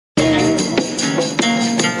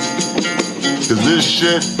Cause this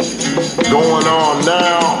shit going on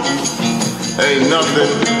now ain't nothing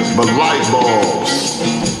but light bulbs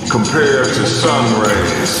compared to sun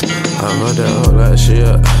rays. I fucked that whole lot of shit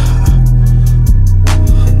up.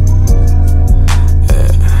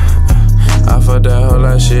 I fucked that whole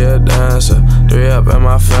lot of shit, dancer. 3 up in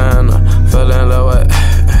my fan, fell in love with.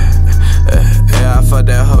 Yeah, I fucked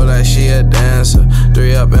that whole lot, she a dancer.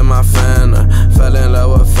 3 up in my fan, fell in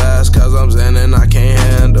love with fast, cause I'm zen and I can't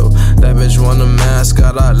handle. That bitch want a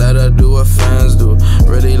mascot, I let her do what fans do.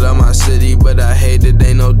 Really love my city, but I hate that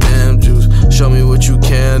they no damn juice. Show me what you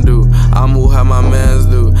can do, I move how my mans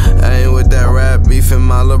do. I ain't with that rap beef and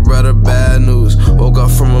my little brother bad news. Woke up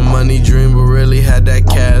from a money dream, but really had that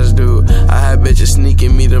cash, dude. I had bitches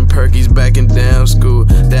sneaking me them perkies back in damn school.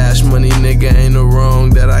 Dash money, nigga, ain't no wrong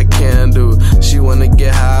that I can do. She wanna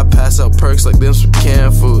get high, pass out perks like them some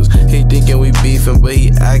canned foods. He thinking we beefing, but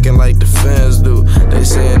he acting like the fans do. They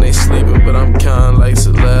saying they sleeping, but I'm kinda like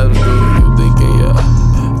celebs do. You thinking, yeah.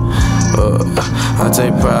 I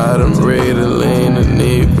take pride in reading, lean, and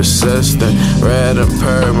need persistent. Red and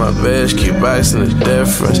purr, my bitch keep icing the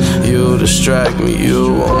difference. You distract me,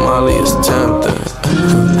 you on Molly is tempting.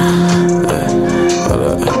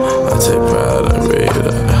 I take pride.